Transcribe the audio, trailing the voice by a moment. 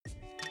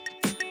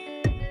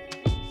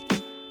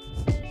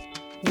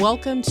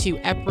Welcome to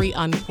EPRI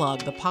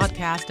Unplugged, the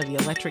podcast of the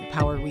Electric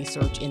Power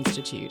Research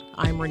Institute.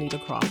 I'm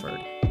Renita Crawford.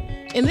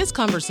 In this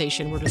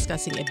conversation, we're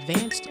discussing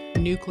advanced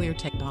nuclear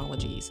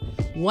technologies,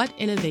 what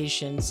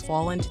innovations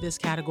fall into this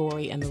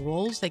category, and the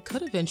roles they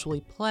could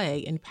eventually play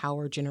in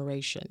power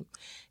generation.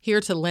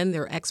 Here to lend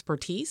their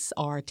expertise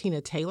are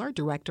Tina Taylor,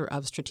 Director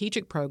of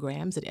Strategic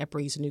Programs at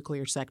EPRI's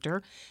Nuclear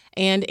Sector,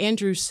 and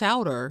Andrew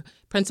Souder,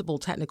 Principal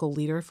Technical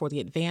Leader for the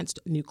Advanced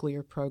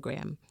Nuclear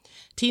Program.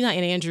 Tina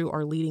and Andrew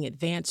are leading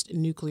advanced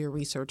nuclear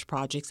research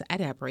projects at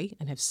EPRI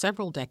and have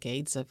several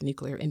decades of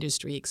nuclear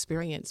industry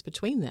experience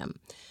between them.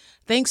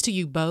 Thanks to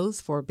you both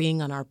for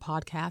being on our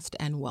podcast,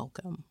 and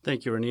welcome.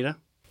 Thank you, Renita.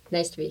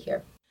 Nice to be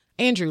here.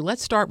 Andrew,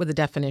 let's start with the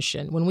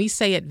definition. When we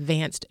say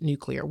advanced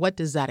nuclear, what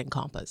does that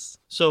encompass?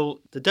 So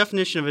the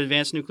definition of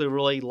advanced nuclear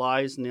really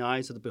lies in the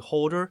eyes of the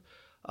beholder.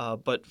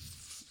 But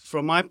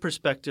from my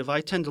perspective, I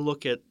tend to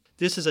look at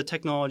this as a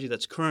technology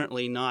that's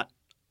currently not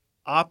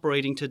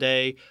operating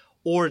today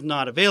or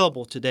not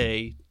available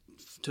today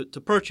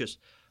to purchase.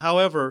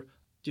 However,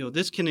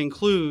 this can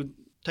include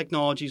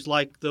technologies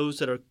like those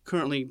that are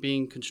currently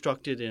being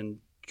constructed in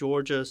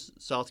Georgia,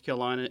 South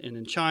Carolina, and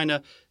in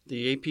China,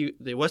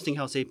 the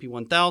Westinghouse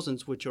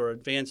AP1000s, which are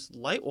advanced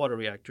light water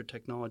reactor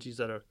technologies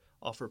that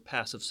offer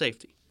passive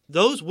safety.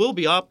 Those will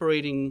be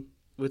operating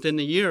within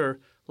the year,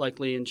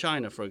 likely in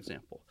China, for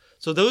example.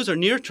 So those are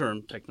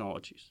near-term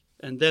technologies.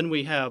 And then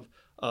we have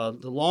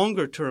the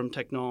longer-term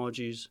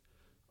technologies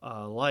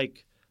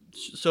like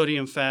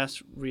sodium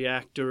fast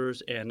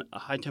reactors and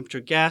high-temperature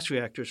gas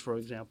reactors, for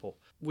example,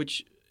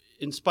 which,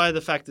 in spite of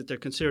the fact that they're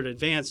considered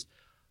advanced,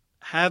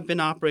 have been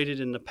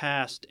operated in the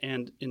past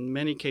and in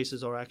many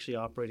cases are actually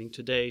operating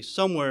today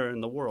somewhere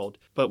in the world,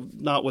 but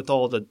not with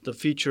all the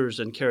features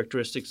and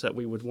characteristics that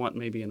we would want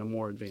maybe in a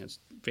more advanced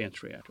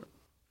reactor.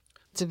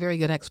 It's a very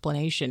good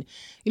explanation.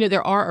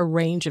 There are a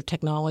range of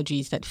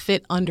technologies that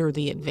fit under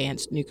the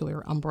advanced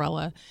nuclear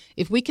umbrella.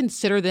 If we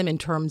consider them in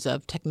terms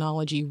of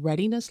technology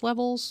readiness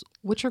levels,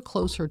 which are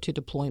closer to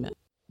deployment?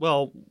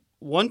 Well,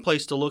 one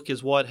place to look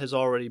is what has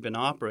already been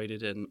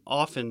operated, and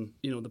often,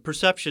 the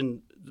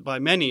perception by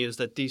many is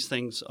that these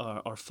things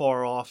are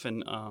far off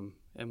and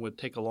would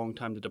take a long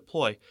time to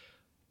deploy.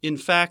 In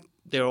fact,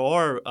 there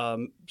are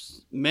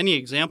many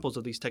examples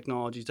of these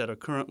technologies that are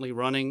currently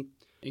running,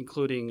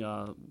 including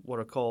what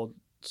are called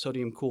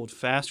sodium-cooled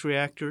fast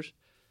reactors.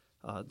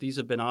 These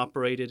have been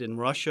operated in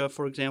Russia,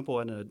 for example,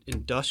 at an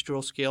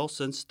industrial scale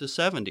since the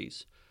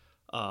 70s.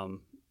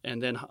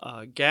 And then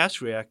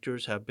gas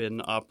reactors have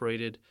been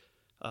operated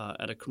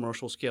at a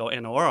commercial scale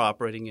and are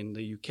operating in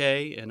the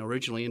UK and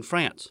originally in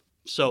France.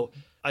 So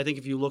I think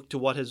if you look to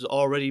what has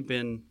already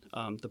been,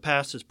 the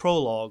past is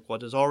prologue,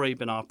 what has already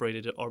been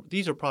operated,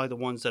 these are probably the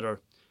ones that are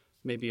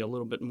maybe a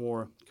little bit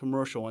more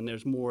commercial, and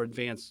there's more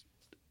advanced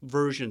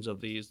versions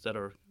of these that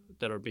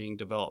are being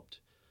developed.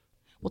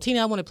 Well,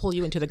 Tina, I want to pull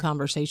you into the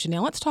conversation.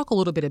 Now, let's talk a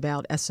little bit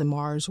about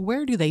SMRs.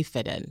 Where do they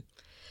fit in?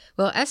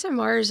 Well,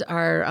 SMRs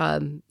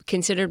are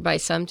considered by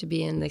some to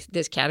be in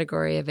this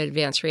category of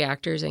advanced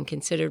reactors and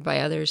considered by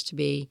others to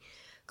be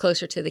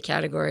closer to the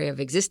category of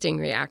existing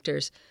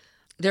reactors.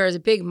 There was a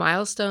big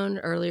milestone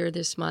earlier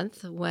this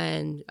month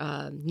when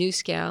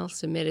NuScale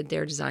submitted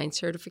their design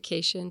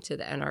certification to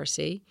the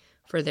NRC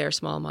for their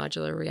small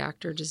modular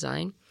reactor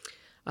design.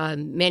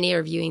 Many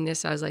are viewing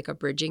this as like a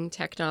bridging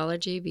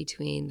technology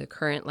between the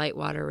current light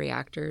water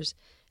reactors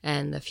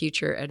and the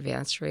future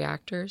advanced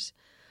reactors.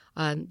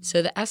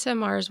 So the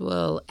SMRs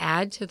will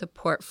add to the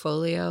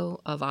portfolio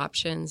of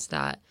options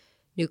that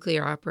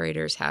nuclear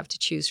operators have to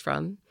choose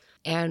from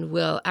and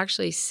will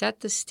actually set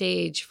the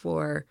stage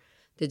for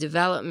the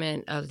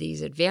development of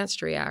these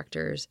advanced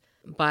reactors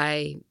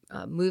by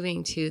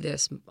moving to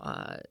this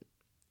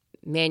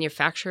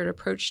manufactured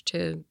approach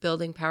to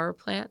building power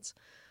plants.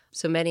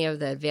 So many of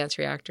the advanced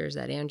reactors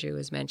that Andrew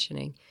was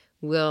mentioning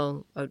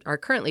are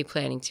currently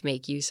planning to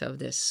make use of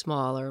this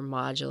smaller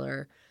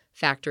modular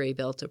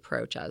factory-built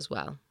approach as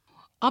well.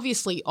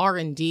 Obviously,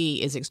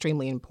 R&D is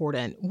extremely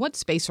important. What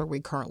space are we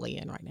currently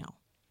in right now?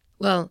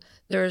 Well,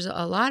 there's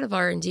a lot of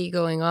R&D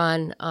going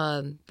on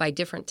by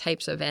different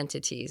types of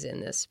entities in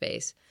this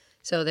space.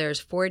 So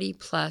there's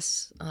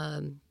 40-plus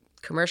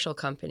commercial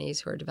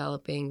companies who are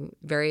developing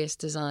various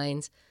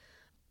designs,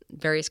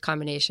 various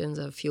combinations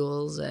of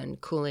fuels and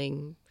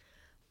cooling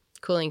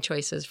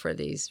choices for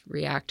these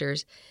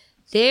reactors.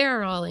 They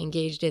are all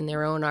engaged in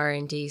their own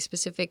R&D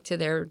specific to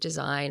their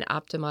design,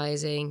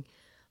 optimizing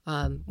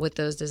what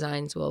those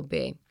designs will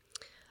be.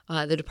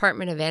 The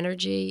Department of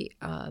Energy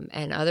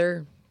and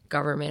other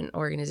government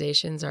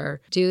organizations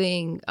are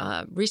doing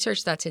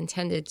research that's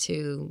intended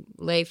to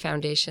lay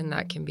foundation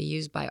that can be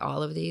used by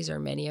all of these or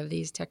many of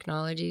these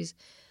technologies.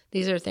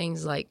 These are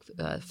things like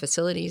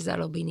facilities that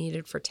will be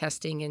needed for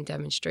testing and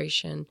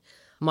demonstration,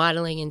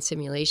 modeling and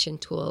simulation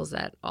tools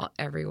that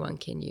everyone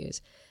can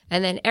use.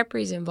 And then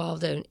EPRI is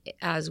involved in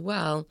as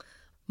well,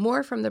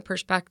 more from the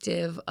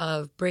perspective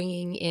of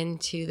bringing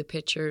into the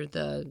picture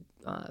the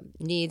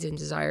needs and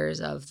desires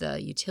of the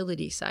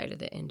utility side of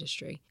the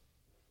industry.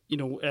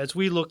 As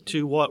we look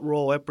to what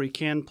role EPRI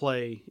can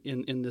play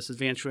in this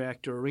advanced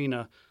reactor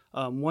arena,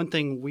 one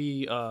thing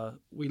we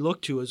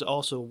look to is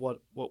also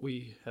what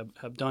we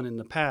have done in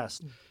the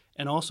past,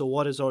 and also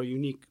what is our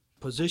unique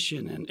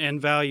position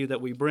and value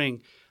that we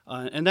bring.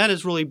 And that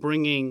is really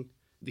bringing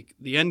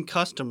the end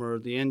customer,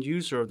 the end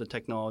user of the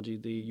technology,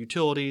 the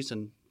utilities,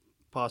 and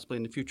possibly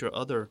in the future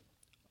other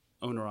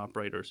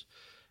owner-operators,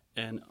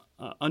 and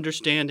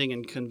understanding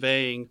and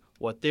conveying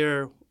what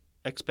their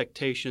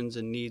expectations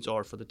and needs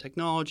are for the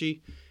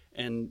technology,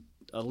 and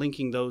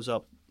linking those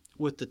up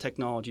with the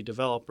technology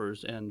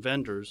developers and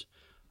vendors.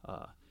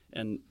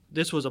 And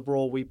this was a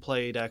role we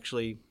played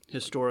actually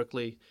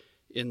historically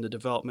in the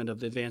development of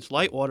the advanced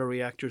light water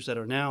reactors that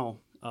are now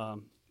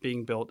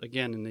being built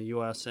again in the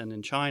U.S. and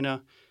in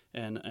China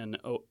and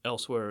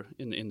elsewhere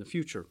in the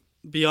future.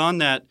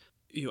 Beyond that,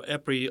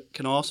 EPRI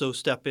can also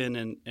step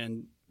in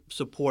and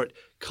support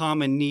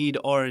common need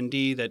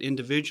R&D that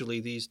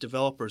individually these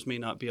developers may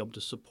not be able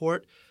to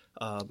support,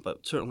 but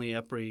certainly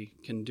EPRI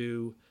can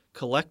do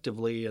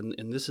collectively,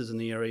 and this is in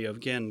the area of,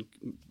 again,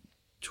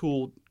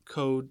 tool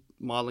code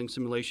modeling,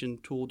 simulation,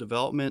 tool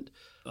development,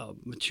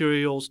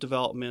 materials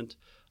development,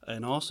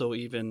 and also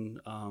even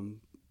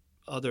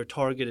other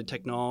targeted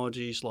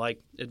technologies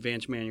like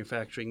advanced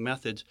manufacturing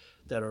methods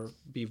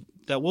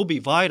that will be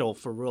vital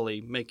for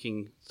really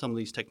making some of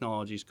these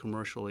technologies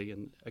commercially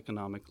and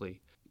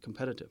economically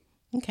competitive.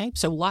 Okay,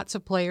 so lots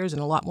of players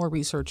and a lot more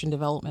research and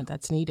development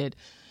that's needed.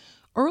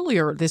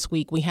 Earlier this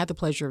week, we had the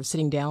pleasure of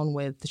sitting down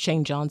with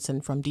Shane Johnson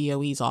from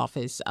DOE's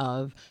Office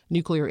of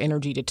Nuclear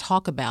Energy to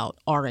talk about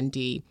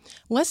R&D.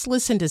 Let's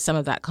listen to some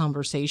of that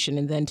conversation,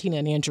 and then Tina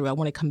and Andrew, I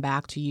want to come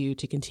back to you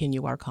to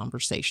continue our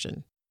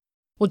conversation.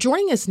 Well,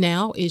 joining us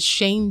now is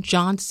Shane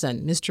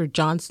Johnson. Mr.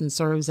 Johnson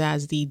serves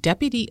as the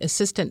Deputy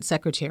Assistant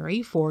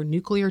Secretary for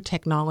Nuclear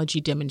Technology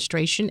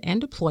Demonstration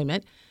and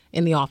Deployment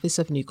in the Office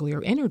of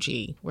Nuclear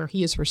Energy, where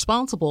he is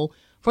responsible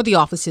for the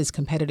office's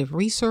competitive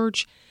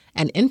research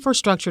and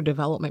infrastructure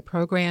development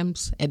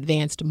programs,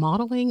 advanced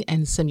modeling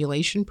and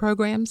simulation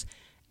programs,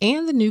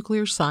 and the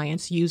nuclear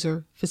science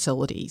user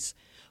facilities.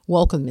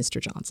 Welcome, Mr.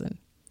 Johnson.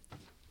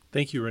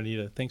 Thank you,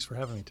 Renita. Thanks for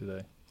having me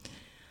today.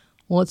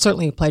 Well, it's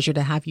certainly a pleasure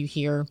to have you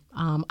here.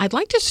 I'd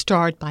like to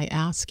start by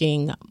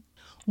asking,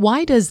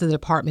 why does the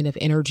Department of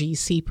Energy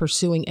see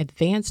pursuing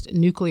advanced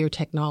nuclear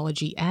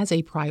technology as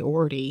a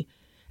priority,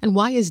 and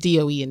why is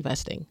DOE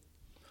investing?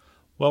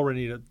 Well,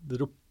 Renita,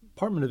 the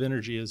Department of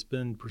Energy has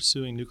been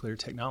pursuing nuclear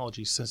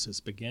technology since its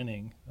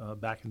beginning,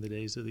 back in the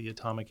days of the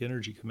Atomic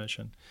Energy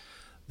Commission.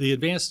 The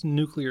advanced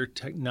nuclear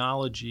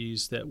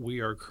technologies that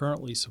we are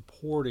currently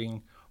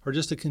supporting are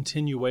just a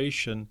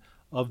continuation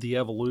of the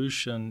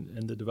evolution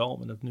and the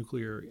development of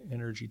nuclear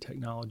energy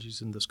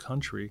technologies in this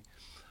country.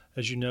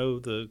 As you know,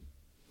 the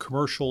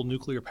commercial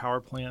nuclear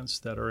power plants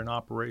that are in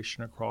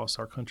operation across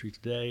our country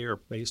today are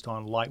based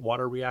on light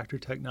water reactor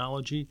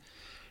technology.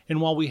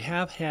 And while we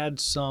have had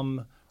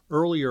some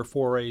earlier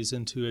forays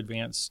into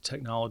advanced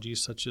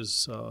technologies such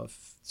as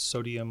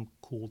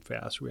sodium-cooled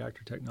fast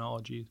reactor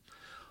technology,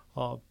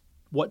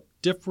 what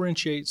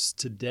differentiates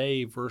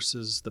today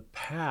versus the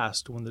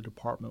past when the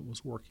department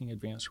was working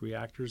advanced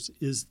reactors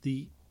is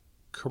the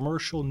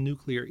commercial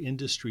nuclear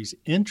industry's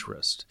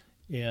interest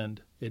in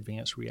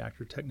advanced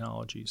reactor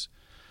technologies.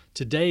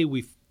 Today,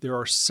 there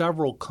are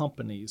several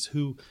companies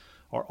who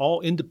are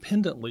all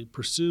independently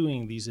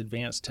pursuing these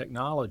advanced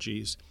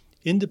technologies,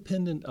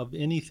 independent of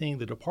anything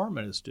the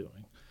department is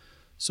doing.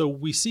 So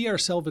we see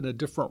ourselves in a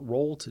different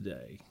role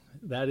today.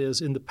 That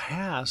is, in the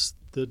past,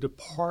 the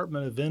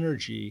Department of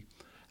Energy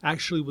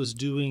actually was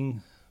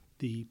doing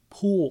the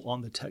pull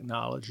on the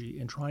technology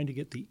and trying to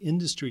get the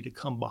industry to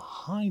come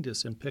behind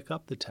us and pick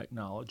up the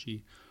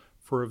technology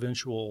for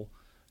eventual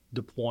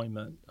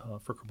deployment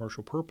for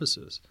commercial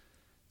purposes.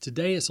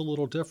 Today, it's a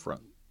little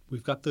different.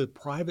 We've got the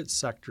private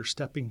sector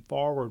stepping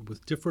forward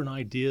with different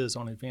ideas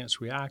on advanced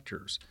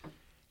reactors,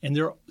 and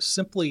they're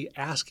simply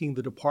asking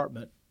the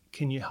department,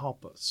 can you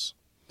help us?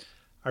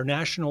 Our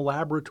national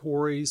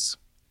laboratories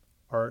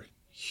are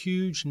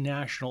huge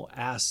national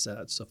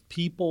assets of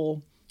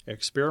people,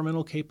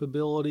 experimental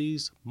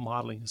capabilities,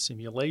 modeling and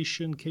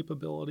simulation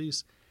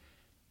capabilities.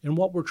 And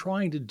what we're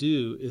trying to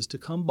do is to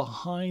come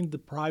behind the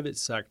private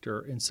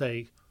sector and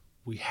say,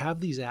 we have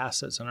these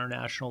assets in our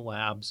national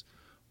labs,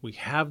 we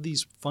have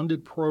these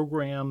funded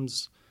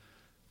programs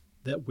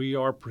that we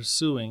are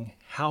pursuing.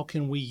 How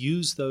can we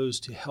use those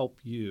to help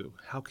you?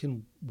 How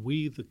can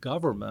we, the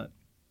government,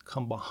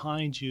 come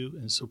behind you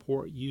and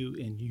support you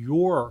in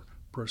your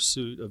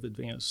pursuit of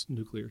advanced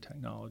nuclear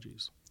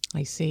technologies?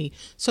 I see.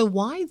 So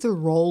why the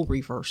role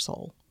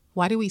reversal?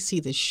 Why do we see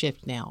this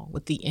shift now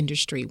with the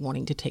industry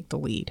wanting to take the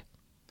lead?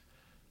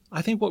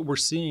 I think what we're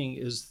seeing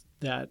is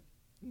that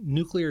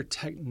nuclear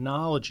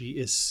technology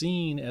is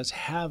seen as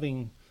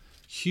having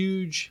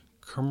huge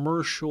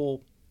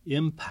commercial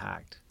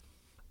impact.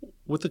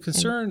 With the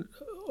concern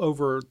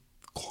over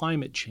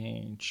climate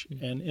change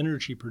and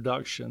energy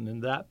production in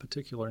that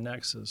particular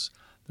nexus,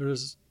 there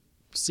is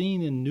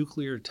seen in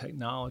nuclear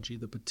technology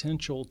the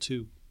potential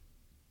to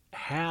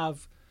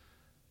have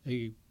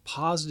a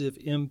positive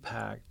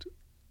impact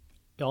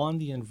on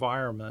the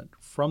environment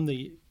from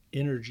the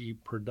energy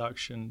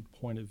production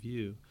point of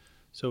view.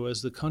 So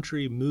as the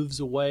country moves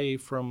away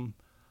from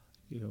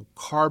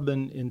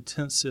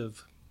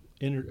carbon-intensive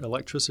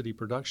electricity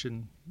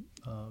production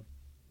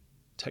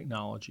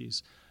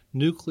technologies,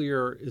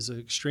 nuclear is an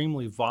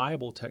extremely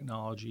viable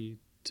technology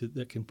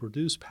that can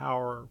produce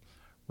power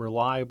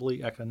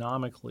reliably,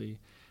 economically.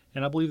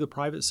 And I believe the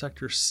private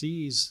sector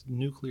sees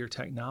nuclear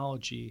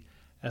technology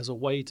as a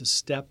way to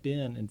step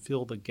in and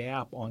fill the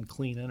gap on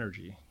clean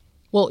energy.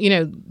 Well,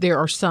 there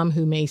are some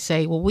who may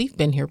say, well, we've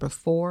been here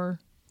before.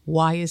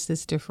 Why is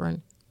this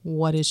different?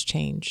 What has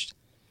changed?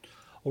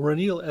 Well,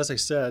 Renita, as I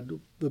said,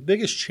 the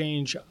biggest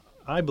change,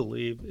 I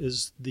believe,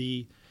 is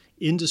the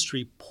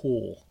industry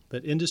pull.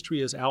 That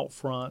industry is out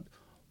front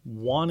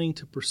wanting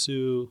to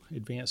pursue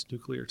advanced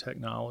nuclear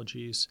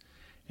technologies,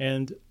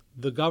 and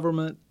the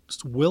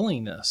government's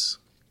willingness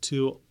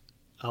to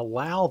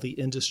allow the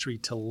industry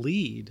to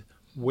lead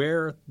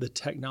where the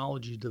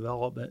technology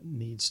development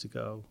needs to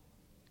go.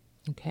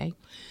 Okay.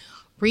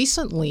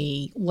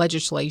 Recently,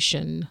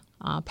 legislation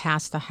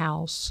passed the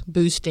House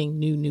boosting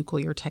new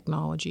nuclear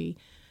technology.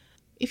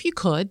 If you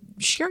could,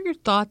 share your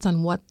thoughts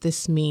on what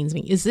this means. I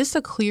mean, is this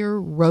a clear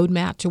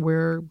roadmap to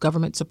where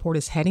government support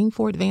is heading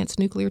for advanced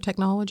nuclear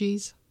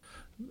technologies?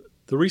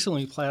 The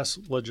recently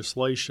passed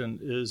legislation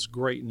is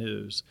great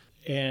news,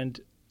 and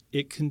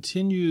it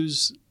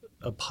continues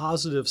a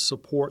positive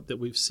support that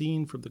we've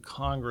seen from the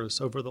Congress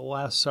over the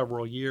last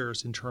several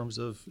years in terms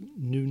of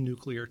new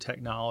nuclear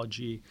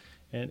technology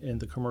and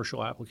the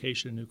commercial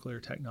application of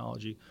nuclear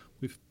technology.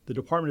 The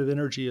Department of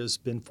Energy has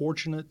been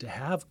fortunate to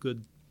have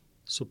good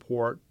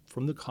support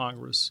from the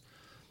Congress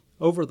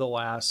over the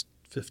last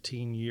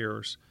 15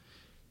 years.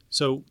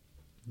 So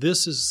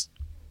the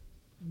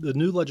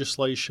new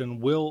legislation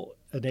will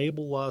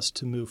enable us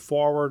to move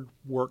forward,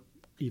 work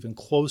even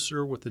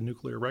closer with the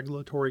Nuclear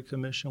Regulatory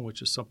Commission,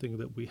 which is something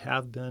that we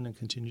have been and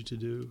continue to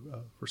do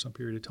for some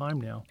period of time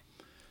now.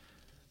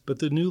 But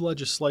the new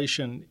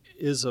legislation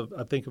is,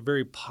 I think, a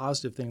very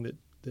positive thing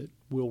that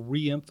will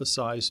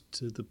reemphasize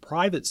to the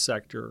private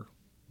sector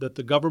that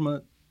the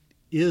government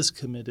is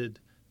committed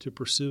to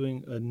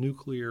pursuing a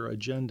nuclear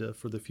agenda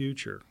for the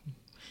future.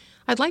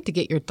 I'd like to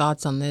get your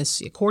thoughts on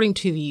this. According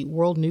to the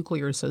World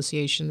Nuclear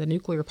Association, the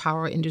nuclear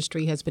power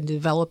industry has been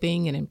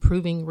developing and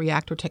improving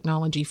reactor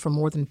technology for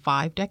more than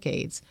 5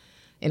 decades,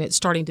 and it's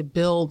starting to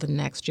build the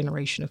next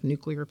generation of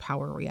nuclear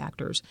power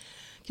reactors.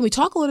 Can we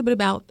talk a little bit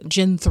about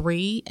Gen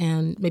 3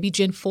 and maybe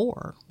Gen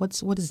 4? What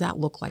does that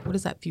look like? What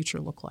does that future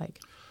look like?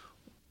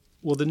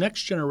 Well, the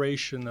next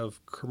generation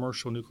of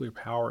commercial nuclear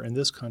power in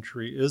this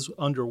country is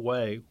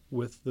underway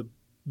with the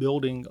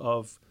building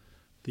of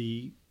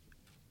the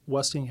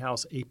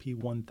Westinghouse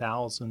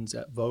AP1000s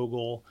at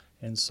Vogtle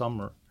and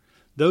Summer.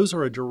 Those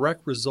are a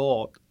direct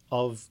result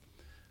of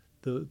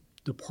the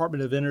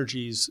Department of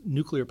Energy's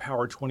Nuclear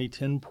Power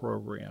 2010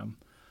 program.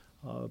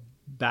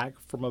 Back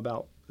from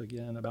about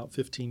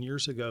 15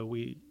 years ago,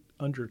 we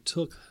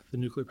undertook the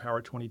Nuclear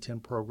Power 2010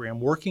 program,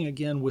 working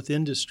again with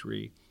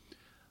industry.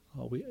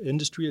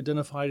 Industry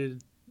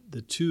identified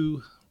the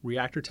 2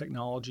 reactor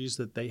technologies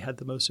that they had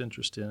the most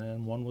interest in,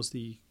 and one was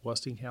the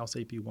Westinghouse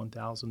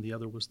AP1000, the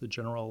other was the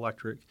General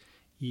Electric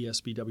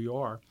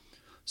ESBWR.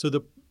 So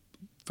the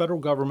federal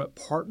government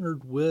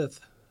partnered with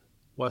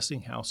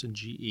Westinghouse and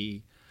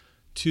GE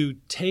to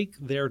take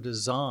their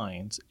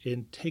designs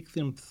and take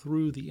them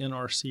through the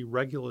NRC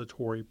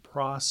regulatory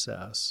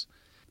process,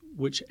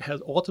 which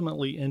has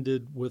ultimately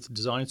ended with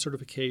design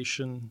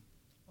certification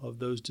of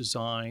those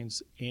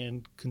designs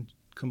and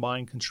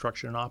combined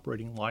construction and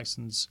operating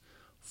license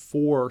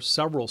for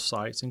several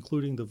sites,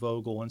 including the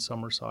Vogtle and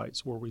Summer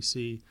sites, where we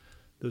see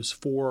those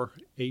 4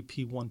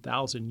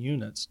 AP1000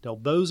 units. Now,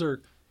 those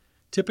are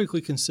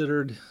typically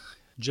considered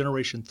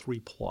Generation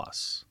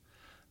 3+.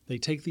 They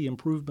take the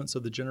improvements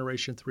of the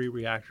Generation 3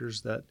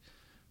 reactors that,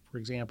 for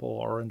example,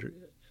 are under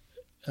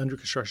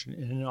construction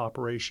and in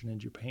operation in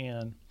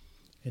Japan,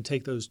 and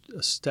take those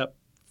a step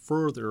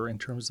further in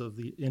terms of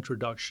the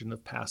introduction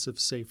of passive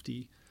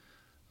safety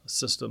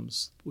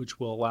systems, which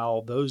will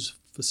allow those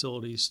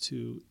facilities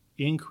to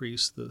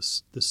increase the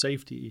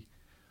safety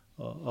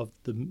of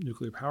the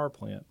nuclear power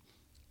plant.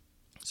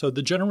 So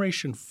the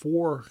Generation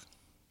 4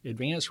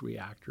 advanced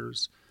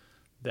reactors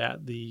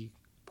that the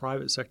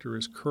private sector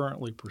is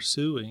currently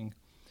pursuing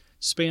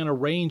span a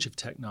range of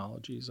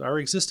technologies. Our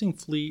existing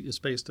fleet is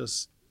based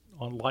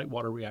on light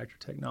water reactor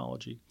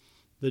technology.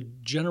 The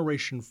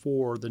Generation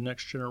 4, the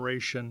next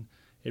generation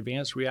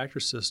advanced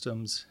reactor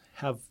systems,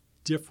 have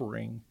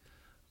differing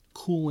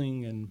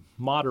cooling and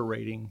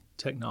moderating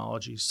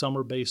technologies. Some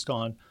are based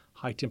on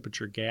high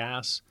temperature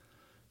gas,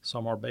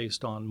 some are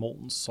based on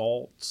molten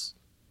salts,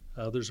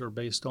 others are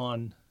based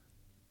on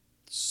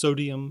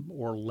sodium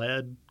or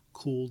lead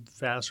cooled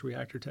fast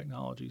reactor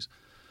technologies.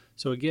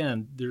 So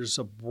again, there's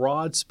a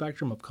broad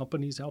spectrum of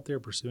companies out there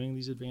pursuing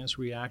these advanced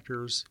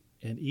reactors,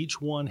 and each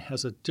one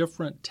has a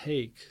different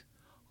take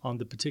on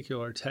the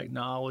particular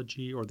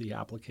technology or the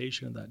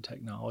application of that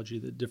technology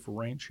that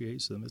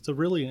differentiates them. It's a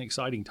really an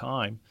exciting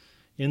time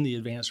in the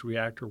advanced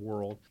reactor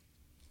world.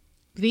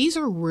 These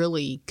are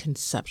really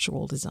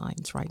conceptual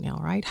designs right now,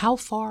 right? How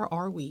far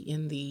are we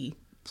in the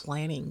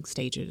planning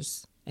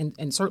stages?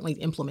 And certainly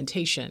the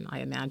implementation, I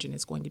imagine,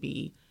 is going to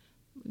be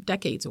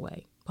decades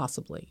away,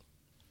 possibly.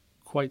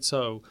 Quite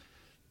so.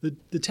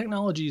 The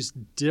technologies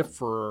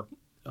differ.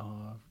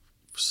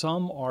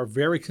 Some are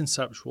very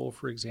conceptual.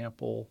 For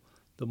example,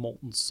 the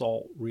molten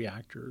salt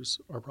reactors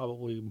are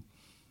probably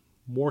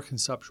more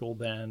conceptual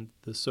than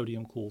the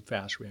sodium-cooled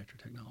fast reactor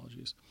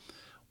technologies.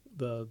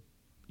 The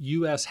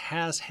U.S.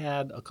 has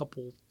had a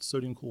couple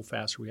sodium-cooled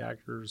fast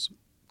reactors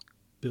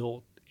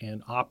built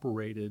and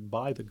operated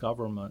by the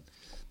government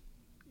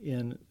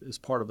as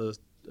part of a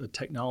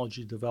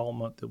technology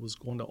development that was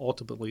going to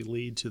ultimately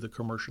lead to the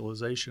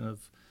commercialization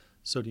of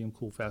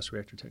sodium-cooled fast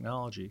reactor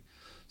technology.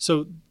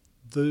 So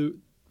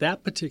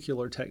that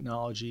particular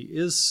technology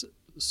is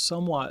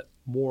somewhat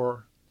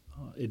more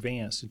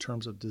advanced in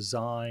terms of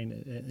design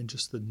and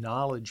just the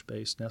knowledge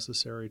base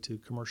necessary to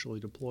commercially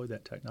deploy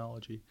that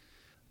technology.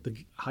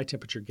 The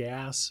high-temperature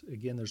gas,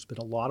 again, there's been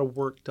a lot of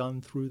work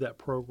done through that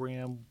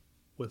program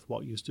with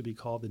what used to be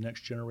called the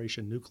Next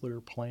Generation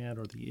Nuclear Plant,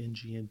 or the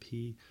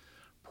NGNP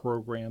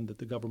program that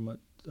the government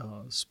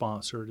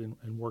sponsored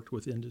and worked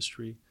with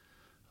industry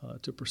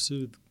to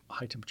pursue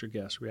high-temperature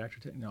gas reactor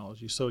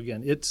technology. So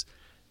again,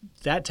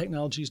 that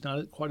technology is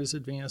not quite as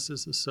advanced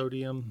as the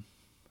sodium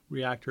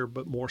reactor,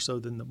 but more so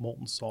than the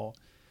molten salt.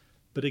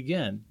 But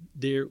again,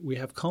 we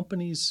have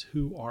companies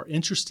who are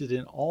interested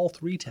in all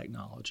three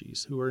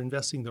technologies, who are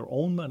investing their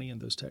own money in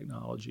those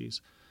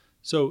technologies.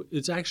 So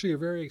it's actually a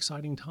very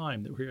exciting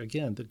time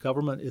that the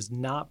government is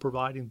not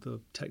providing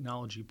the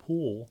technology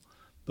pool,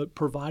 but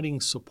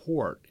providing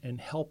support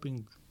and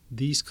helping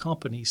these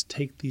companies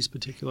take these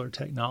particular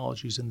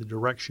technologies in the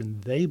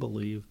direction they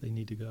believe they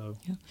need to go.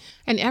 Yeah.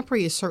 And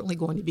EPRI is certainly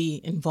going to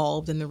be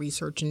involved in the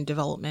research and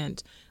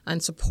development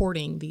and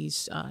supporting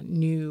these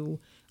new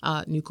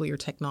nuclear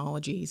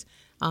technologies.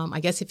 I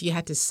guess if you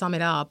had to sum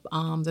it up,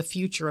 the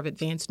future of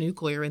advanced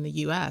nuclear in the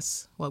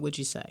U.S., what would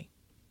you say?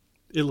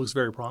 It looks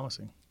very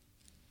promising.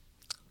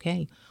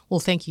 Okay.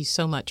 Well, thank you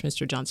so much,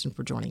 Mr. Johnston,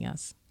 for joining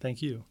us.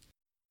 Thank you.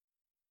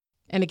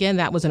 And again,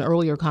 that was an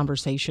earlier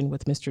conversation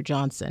with Mr.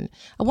 Johnston.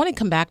 I want to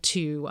come back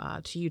to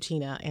you,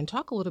 Tina, and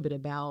talk a little bit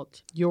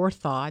about your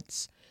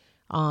thoughts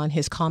on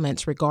his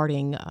comments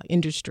regarding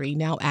industry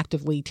now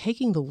actively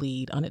taking the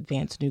lead on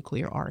advanced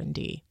nuclear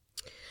R&D.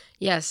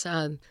 Yes.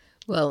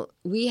 Well,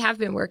 we have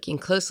been working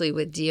closely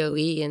with DOE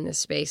in this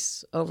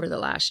space over the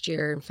last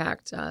year. In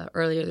fact,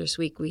 earlier this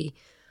week, we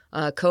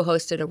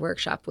co-hosted a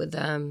workshop with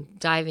them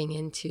diving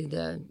into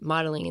the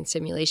modeling and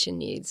simulation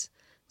needs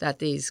that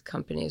these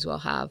companies will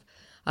have.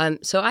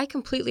 So I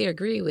completely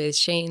agree with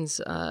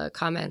Shane's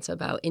comments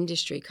about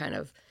industry kind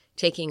of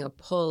taking a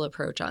pull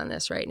approach on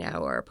this right now,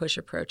 or a push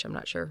approach. I'm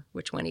not sure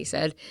which one he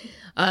said.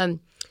 So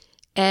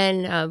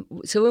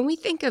when we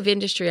think of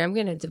industry, I'm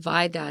going to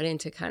divide that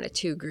into kind of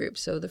two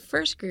groups. So the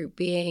first group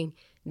being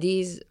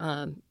these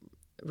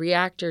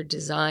reactor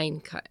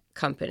design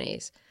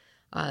companies.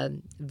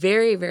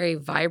 Very, very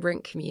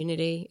vibrant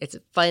community. It's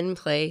a fun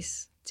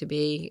place to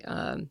be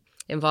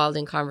involved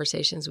in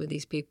conversations with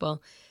these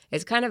people.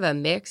 It's kind of a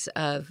mix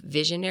of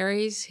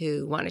visionaries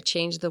who want to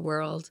change the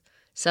world,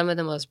 some of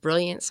the most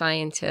brilliant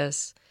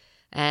scientists,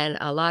 and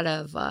a lot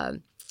of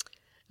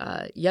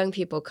young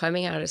people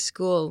coming out of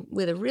school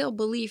with a real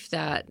belief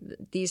that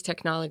these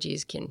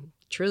technologies can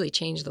truly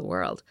change the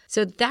world.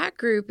 So that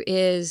group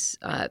is,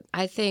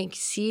 I think,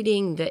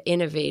 seeding the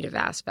innovative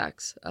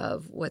aspects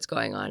of what's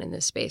going on in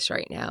this space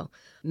right now.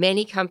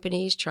 Many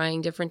companies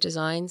trying different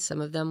designs.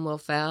 Some of them will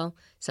fail.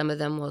 Some of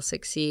them will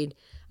succeed.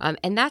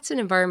 And that's an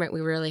environment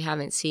we really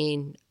haven't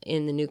seen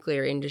in the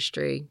nuclear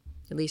industry,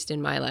 at least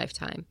in my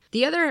lifetime.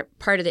 The other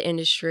part of the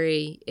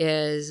industry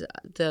is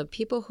the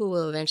people who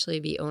will eventually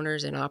be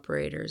owners and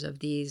operators of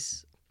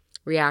these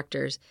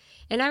reactors.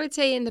 And I would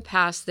say in the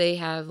past, they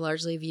have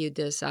largely viewed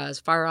this as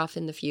far off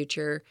in the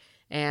future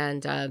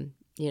and,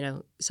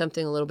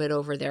 something a little bit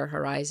over their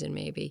horizon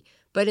maybe.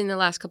 But in the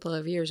last couple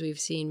of years, we've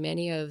seen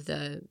many of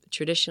the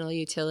traditional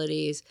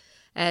utilities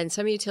and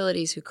some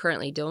utilities who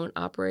currently don't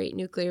operate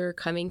nuclear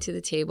coming to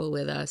the table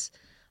with us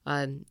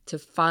to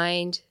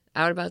find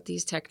out about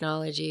these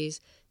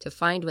technologies, to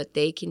find what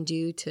they can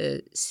do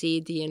to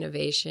seed the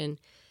innovation,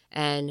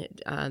 and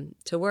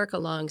to work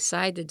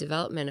alongside the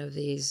development of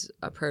these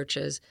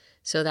approaches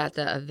so that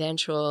the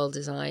eventual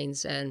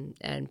designs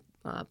and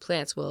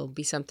plants will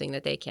be something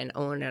that they can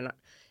own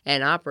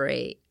and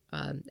operate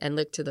and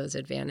look to those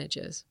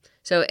advantages.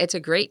 So it's a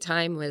great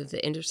time with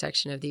the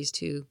intersection of these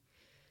two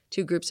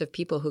groups of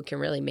people who can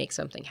really make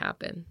something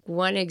happen.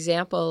 One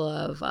example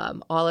of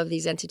all of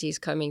these entities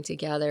coming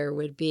together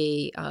would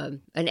be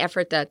an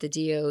effort that the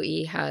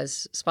DOE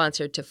has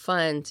sponsored to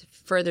fund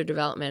further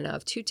development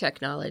of two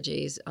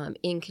technologies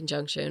in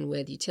conjunction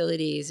with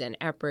utilities and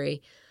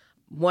EPRI.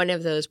 One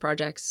of those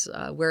projects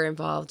we're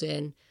involved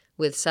in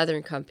with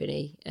Southern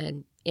Company.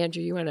 And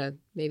Andrew, you want to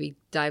maybe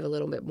dive a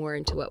little bit more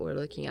into what we're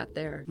looking at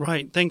there?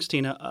 Right. Thanks,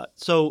 Tina.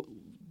 So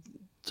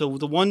So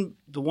the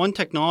one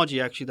technology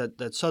actually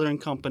that Southern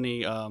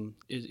Company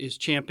is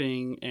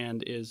championing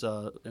and is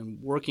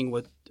and working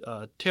with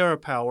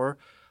TerraPower,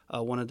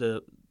 one of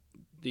the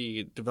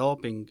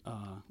developing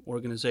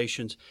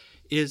organizations,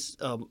 is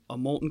a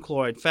molten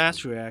chloride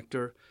fast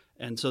reactor.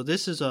 And so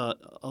this is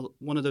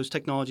one of those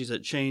technologies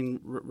that Shane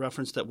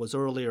referenced that was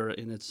earlier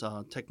in its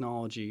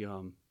technology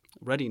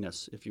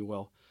readiness, if you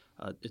will,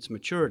 its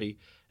maturity.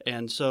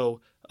 And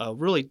so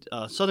really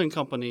Southern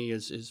Company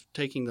is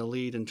taking the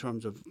lead in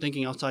terms of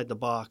thinking outside the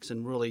box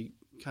and really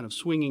kind of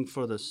swinging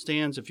for the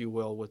stands, if you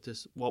will, with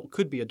this what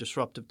could be a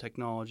disruptive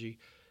technology.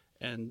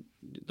 And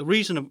the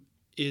reason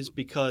is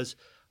because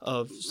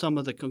of some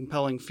of the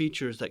compelling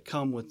features that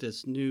come with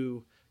this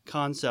new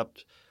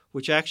concept,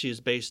 which actually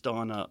is based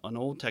on an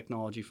old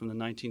technology from the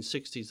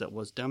 1960s that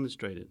was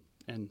demonstrated.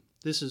 And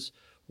this is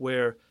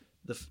where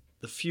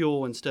the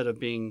fuel, instead of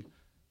being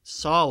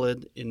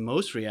solid in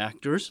most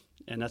reactors,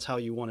 and that's how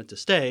you want it to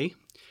stay,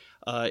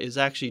 is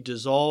actually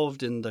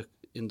dissolved in the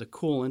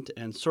coolant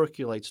and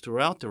circulates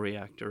throughout the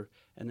reactor.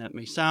 And that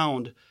may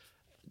sound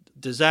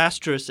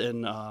disastrous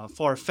and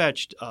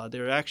far-fetched.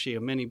 There actually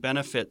are many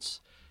benefits,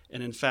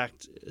 and in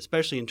fact,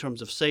 especially in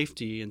terms of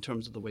safety, in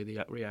terms of the way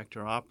the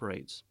reactor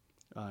operates.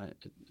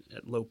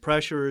 At low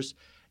pressures,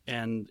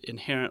 and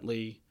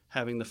inherently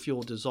having the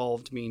fuel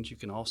dissolved means you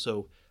can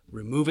also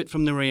remove it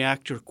from the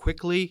reactor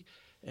quickly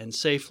and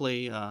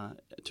safely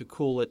to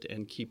cool it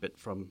and keep it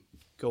from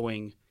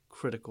going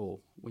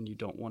critical when you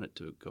don't want it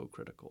to go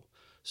critical.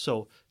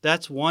 So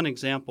that's one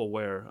example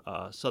where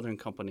Southern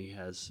Company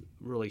has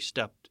really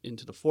stepped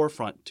into the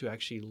forefront to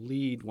actually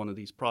lead one of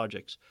these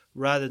projects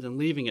rather than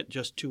leaving it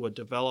just to a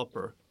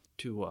developer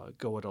to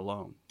go it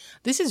alone.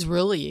 This is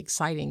really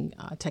exciting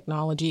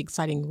technology,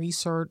 exciting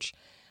research.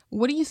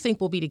 What do you think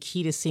will be the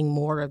key to seeing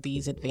more of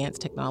these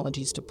advanced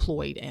technologies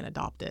deployed and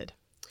adopted?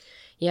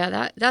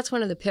 Yeah, that's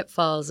one of the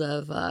pitfalls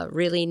of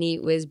really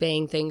neat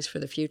whiz-bang things for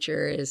the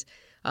future is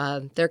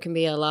there can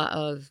be a lot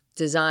of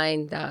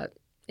design that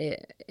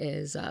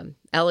is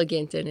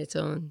elegant in its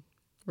own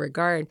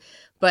regard,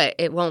 but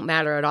it won't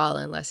matter at all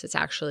unless it's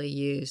actually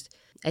used.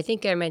 I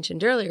think I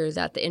mentioned earlier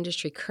that the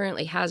industry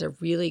currently has a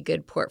really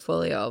good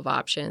portfolio of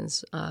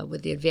options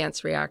with the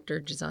advanced reactor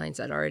designs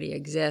that already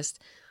exist.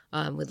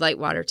 With light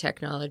water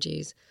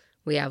technologies,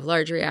 we have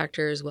large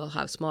reactors, we'll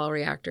have small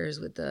reactors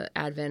with the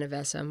advent of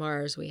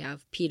SMRs. We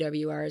have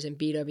PWRs and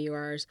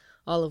BWRs,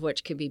 all of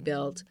which could be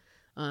built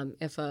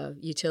if a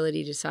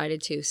utility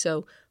decided to.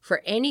 So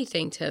for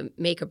anything to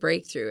make a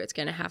breakthrough, it's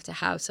going to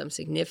have some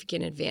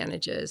significant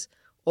advantages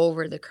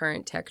over the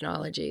current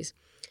technologies.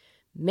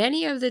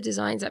 Many of the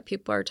designs that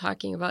people are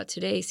talking about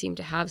today seem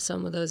to have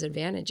some of those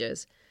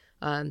advantages.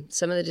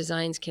 Some of the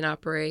designs can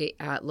operate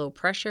at low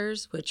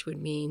pressures, which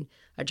would mean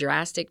a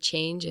drastic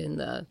change in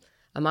the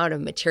amount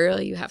of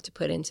material you have to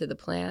put into the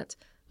plant.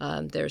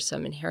 There's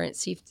some inherent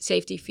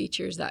safety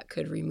features that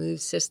could remove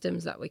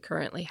systems that we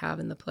currently have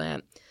in the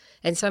plant.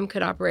 And some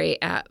could operate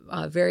at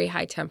very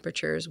high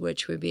temperatures,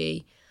 which would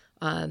be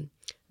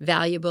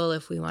valuable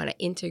if we want to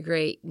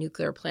integrate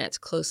nuclear plants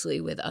closely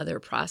with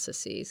other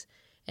processes.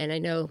 And I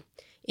know,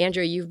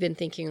 Andrew, you've been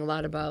thinking a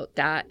lot about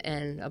that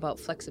and about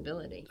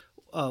flexibility.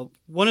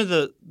 One of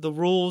the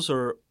rules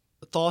or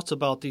thoughts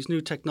about these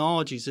new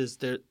technologies is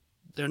that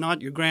they're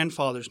not your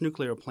grandfather's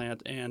nuclear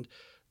plant, and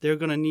they're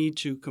going to need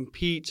to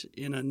compete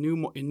in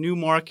new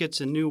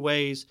markets in new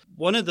ways.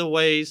 One of the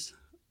ways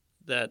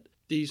that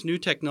these new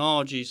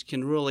technologies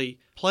can really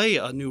play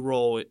a new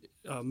role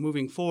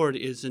moving forward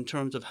is in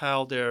terms of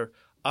how they're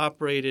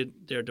operated,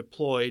 they're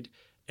deployed,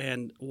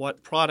 and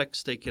what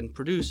products they can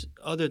produce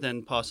other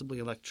than possibly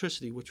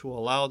electricity, which will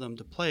allow them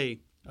to play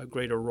a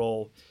greater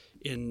role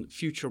in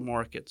future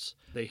markets.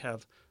 They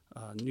have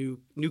new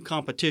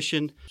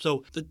competition.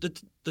 So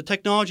the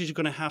technology is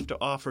going to have to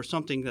offer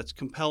something that's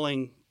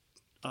compelling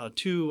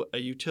to a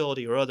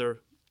utility or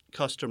other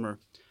customer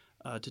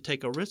to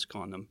take a risk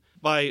on them.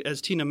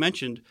 As Tina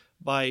mentioned,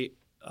 by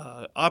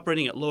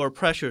operating at lower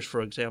pressures,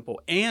 for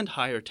example, and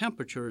higher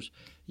temperatures,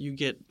 you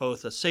get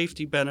both a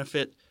safety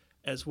benefit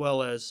as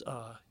well as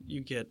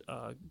you get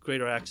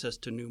greater access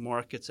to new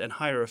markets and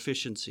higher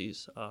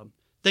efficiencies.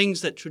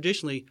 Things that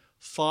traditionally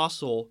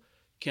fossil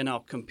can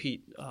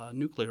outcompete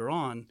nuclear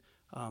on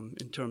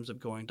in terms of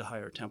going to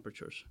higher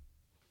temperatures.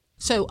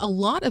 So a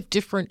lot of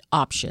different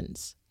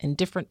options and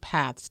different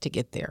paths to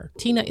get there.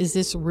 Tina, is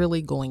this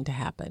really going to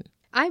happen?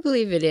 I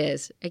believe it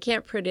is. I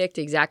can't predict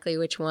exactly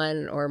which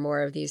one or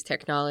more of these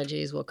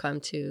technologies will come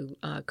to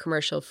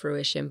commercial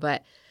fruition,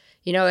 but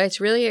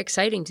it's really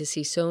exciting to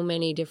see so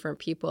many different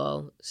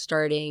people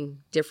starting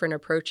different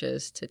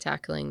approaches to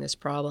tackling this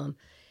problem.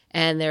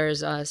 And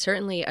there's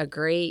certainly a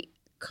great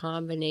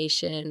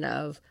combination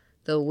of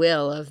the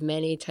will of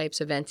many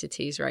types of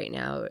entities right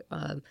now.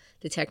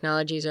 The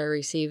technologies are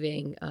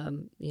receiving,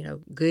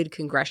 good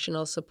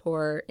congressional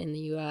support in the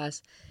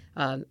U.S.,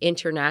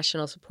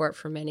 international support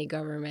from many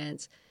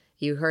governments.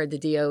 You heard the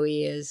DOE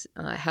is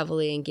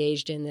heavily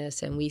engaged in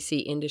this, and we see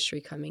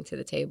industry coming to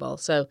the table.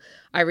 So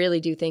I really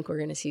do think we're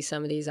going to see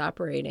some of these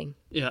operating.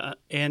 Yeah,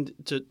 and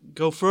to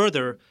go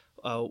further,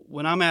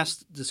 When I'm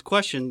asked this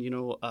question,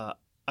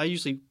 I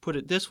usually put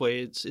it this way: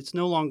 it's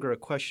no longer a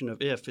question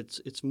of if;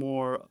 it's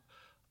more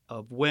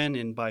of when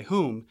and by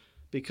whom.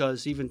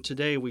 Because even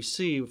today, we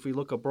see, if we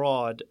look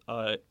abroad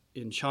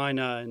in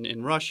China and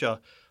in Russia,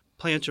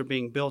 plants are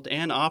being built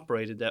and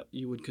operated that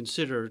you would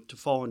consider to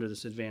fall into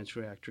this advanced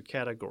reactor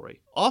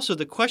category. Also,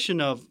 the question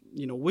of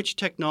which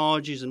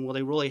technologies and will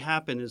they really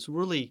happen is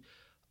really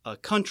a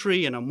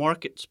country and a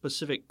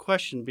market-specific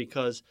question,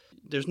 because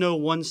there's no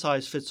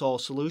one-size-fits-all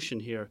solution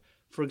here.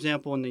 For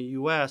example, in the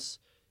U.S.,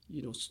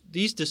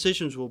 these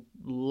decisions will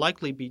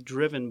likely be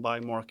driven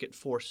by market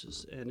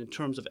forces and in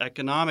terms of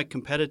economic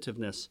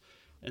competitiveness.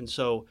 And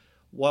so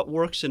what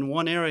works in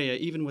one area,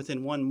 even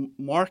within one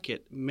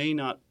market, may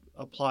not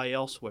apply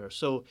elsewhere.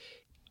 So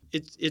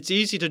it's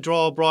easy to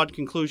draw broad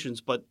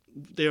conclusions, but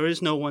there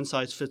is no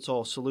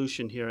one-size-fits-all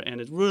solution here, and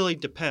it really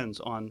depends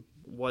on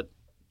what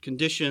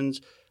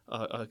conditions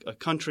a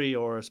country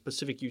or a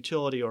specific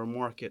utility or a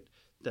market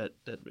that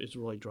is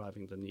really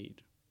driving the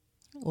need.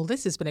 Well,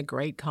 this has been a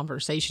great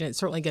conversation. It's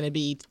certainly going to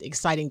be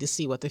exciting to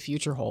see what the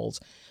future holds.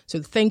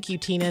 So thank you,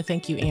 Tina.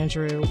 Thank you,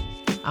 Andrew.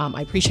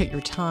 I appreciate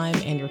your time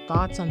and your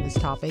thoughts on this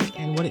topic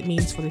and what it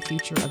means for the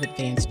future of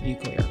advanced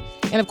nuclear.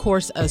 And of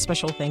course, a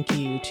special thank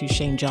you to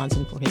Shane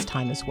Johnson for his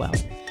time as well.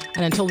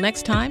 And until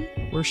next time,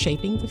 we're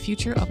shaping the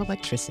future of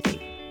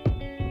electricity.